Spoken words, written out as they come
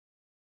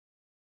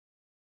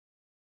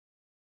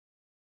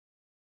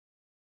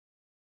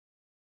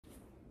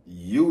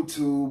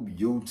YouTube,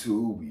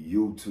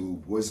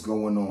 what's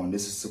going on?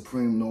 This is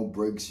Supreme No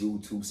Breaks,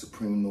 YouTube,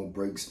 Supreme No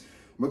Breaks.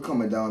 We're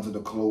coming down to the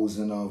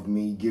closing of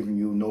me giving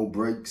you no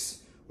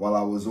breaks. While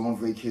I was on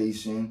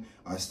vacation,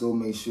 I still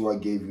made sure I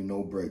gave you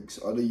no breaks.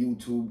 Other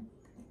YouTube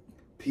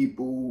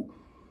people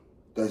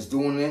that's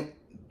doing it,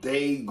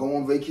 they go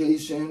on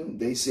vacation,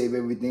 they save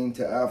everything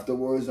to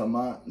afterwards. I'm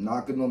not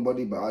knocking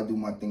nobody, but I do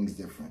my things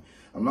different.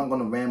 I'm not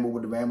gonna ramble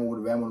with y'all.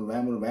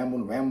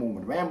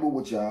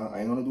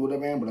 I ain't gonna do the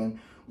rambling,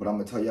 but I'm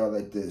gonna tell y'all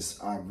like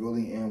this. I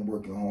really am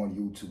working hard,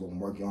 YouTube.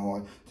 I'm working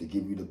hard to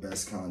give you the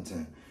best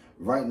content.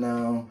 Right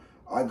now,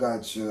 I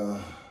got your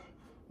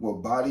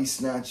body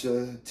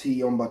snatcher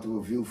tee I'm about to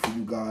review for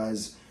you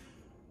guys.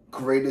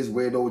 Creators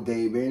Weirdo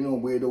Dave. Ain't no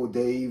Weirdo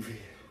Dave.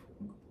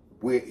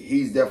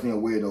 He's definitely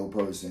a weirdo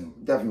person.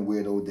 Definitely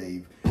Weirdo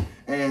Dave.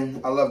 And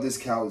I love this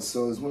couch,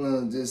 so I was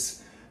gonna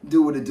just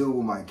do what it do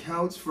with my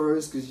couch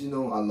first, because you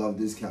know I love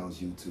this couch,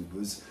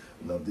 YouTubers.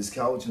 I love this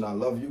couch, and I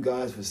love you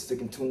guys for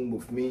sticking tuned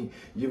with me.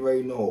 You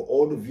already know,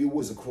 all the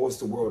viewers across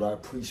the world, I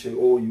appreciate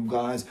all you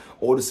guys.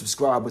 All the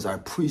subscribers, I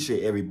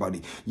appreciate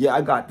everybody. Yeah,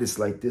 I got this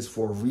like this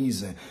for a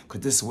reason,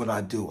 because this is what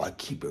I do. I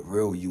keep it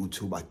real,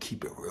 YouTube. I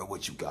keep it real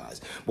with you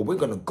guys. But we're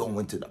going to go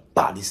into the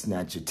body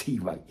snatcher tee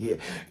right here.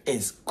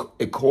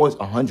 It costs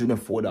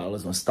 $104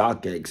 on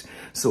StockX.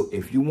 So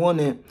if you want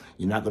it,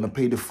 you're not going to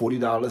pay the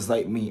 $40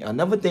 like me.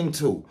 Another thing,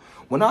 too,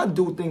 when I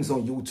do things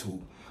on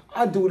YouTube,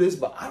 I do this,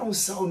 but I don't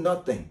sell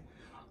nothing.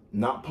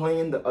 Not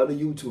playing the other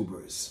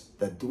YouTubers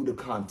that do the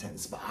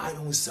contents, but I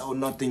don't sell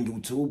nothing,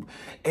 YouTube.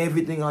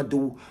 Everything I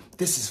do,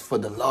 this is for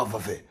the love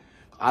of it.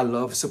 I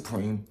love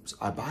Supreme, so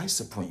I buy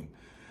Supreme.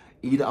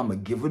 Either I'm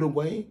going to give it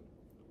away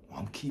or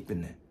I'm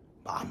keeping it,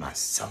 but I'm not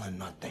selling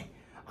nothing.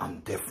 I'm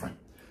different.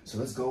 So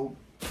let's go.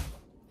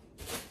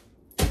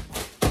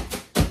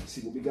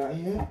 See what we got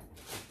here?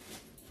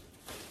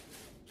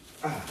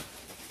 I'm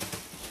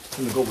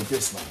going to go with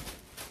this one.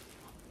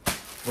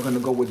 We're going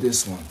to go with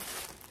this one.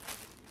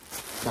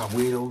 Got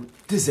Weirdo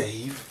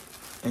Dave.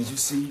 As you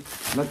see,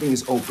 nothing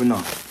is open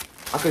up.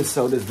 I could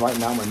sell this right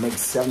now and make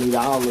 $70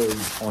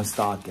 on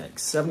StockX.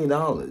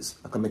 $70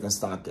 I can make on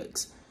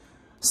StockX.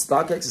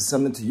 StockX is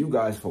selling to you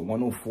guys for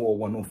 $104,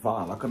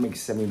 $105. I can make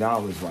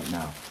 $70 right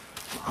now.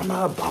 I'm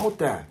not about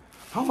that.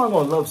 How am I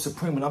going to love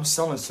Supreme when I'm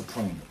selling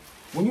Supreme?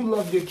 When you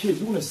love your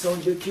kids, you want to sell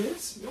your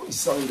kids? You ain't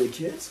selling your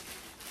kids.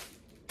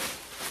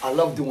 I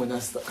love doing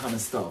that kind of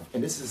stuff.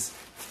 And this is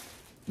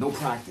no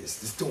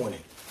practice. Just doing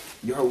it.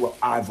 You heard what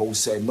Ivo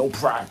said, no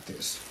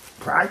practice.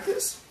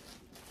 Practice?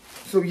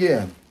 So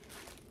yeah,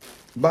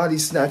 body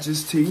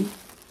snatchers tee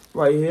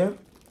right here.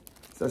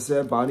 As I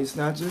said, body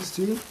snatchers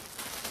tee.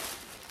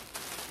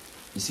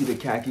 You see the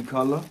khaki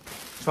color?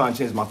 I'm trying to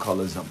change my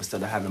colors up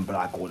instead of having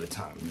black all the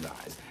time, you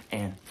guys.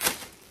 And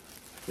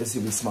let's see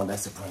if we smell that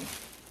Supreme.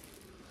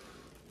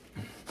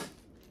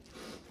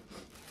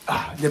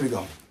 There we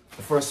go.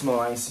 The first smell,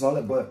 I ain't smell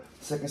it, but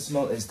the second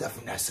smell is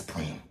definitely that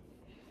Supreme.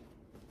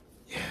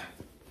 Yeah.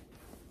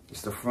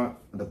 It's the front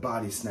of the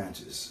body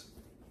snatchers.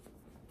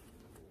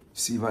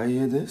 See right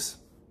here, this?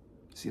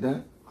 See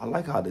that? I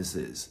like how this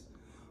is.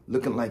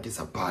 Looking like it's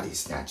a body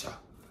snatcher.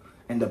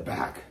 And the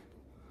back.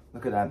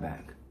 Look at that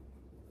back.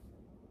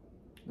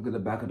 Look at the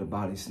back of the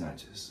body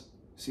snatchers.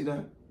 See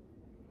that?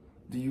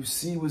 Do you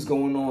see what's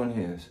going on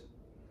here?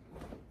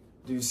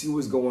 Do you see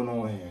what's going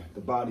on here?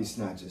 The body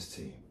snatchers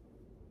tee.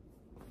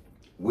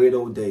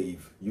 Weirdo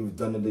Dave, you've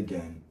done it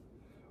again.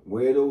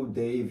 Weirdo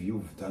Dave,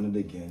 you've done it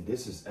again.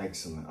 This is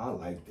excellent. I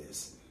like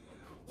this.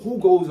 Who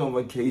goes on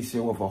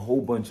vacation with a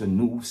whole bunch of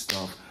new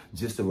stuff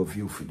just to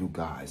review for you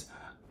guys?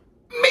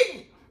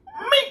 Me!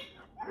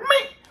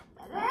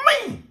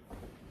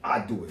 I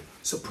do it.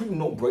 Supreme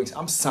No Breaks.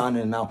 I'm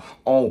signing out.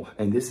 Oh,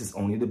 and this is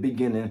only the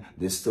beginning.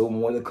 There's still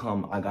more to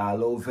come. I got a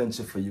little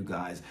venture for you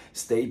guys.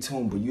 Stay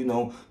tuned. But you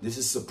know, this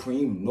is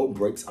Supreme No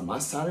Breaks. I'm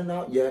not signing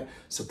out yet.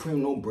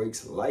 Supreme No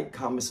Breaks. Like,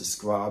 comment,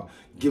 subscribe.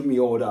 Give me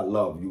all that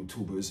love,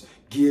 YouTubers.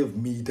 Give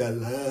me the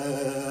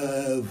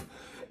love.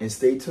 And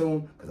stay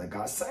tuned, because I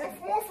got something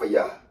more for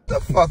y'all. Get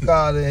the fuck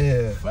out of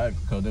here. Fact,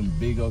 because them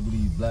big,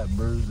 ugly black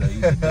birds that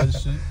eat that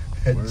shit.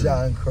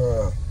 John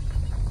Crow.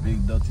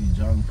 Big Dirty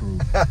John Crow.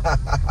 I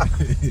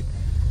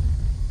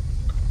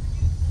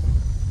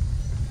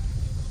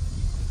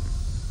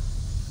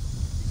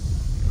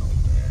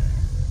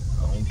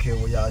don't care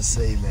what y'all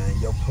say,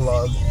 man. Your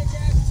plug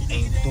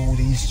ain't through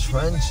these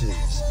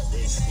trenches.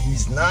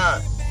 He's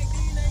not.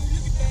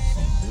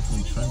 Some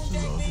different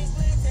trenches out here.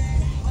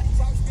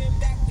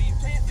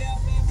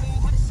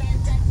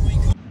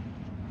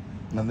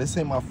 Now, this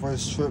ain't my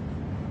first trip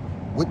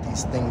with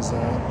these things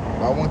on.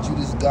 But I want you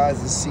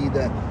guys to see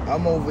that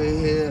I'm over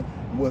here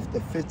with the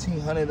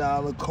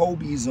 $1,500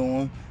 Kobe's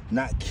on,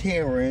 not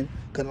caring,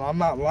 because I'm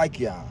not like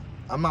y'all.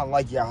 I'm not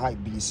like y'all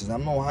hype beasts.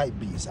 I'm no hype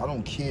beast. I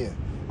don't care.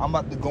 I'm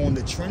about to go in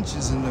the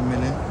trenches in a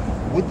minute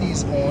with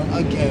these on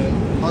again,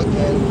 for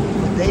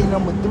day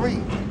number 3.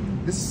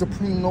 This is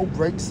Supreme No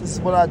Breaks. This is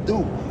what I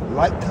do.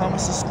 Like,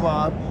 comment,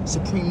 subscribe.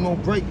 Supreme No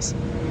Breaks.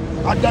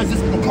 I does this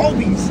with the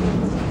Kobe's.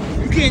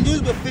 You can't do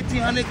this with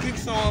 1,500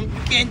 kicks on.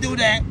 You can't do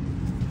that.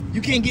 You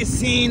can't get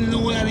seen and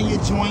all that in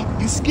your joint.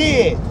 You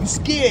scared. You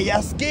scared.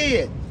 Y'all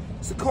scared.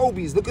 It's the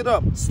Kobe's. Look it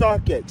up.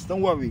 StockX.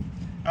 Don't worry.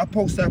 I'll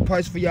post that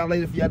price for y'all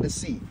later for y'all to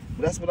see.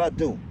 But that's what I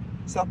do.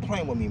 Stop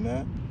playing with me,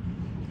 man.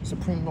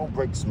 Supreme No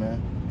Breaks,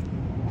 man.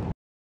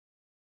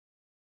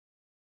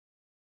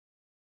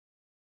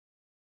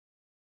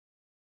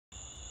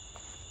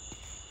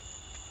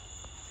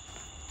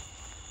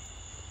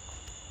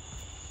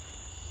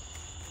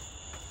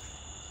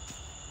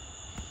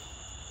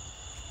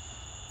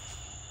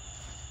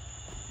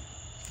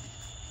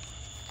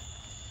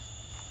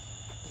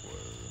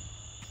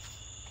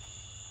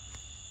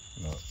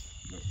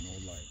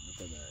 No light.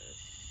 Look at that.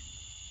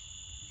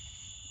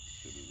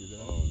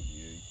 Oh,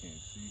 yeah, you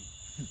can't see.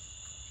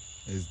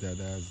 It's that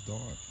ass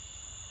dark.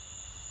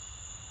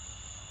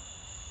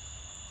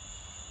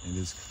 And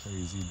it's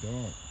crazy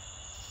dark.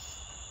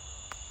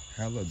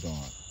 Hella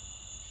dark.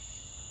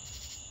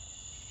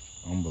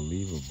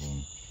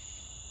 Unbelievable.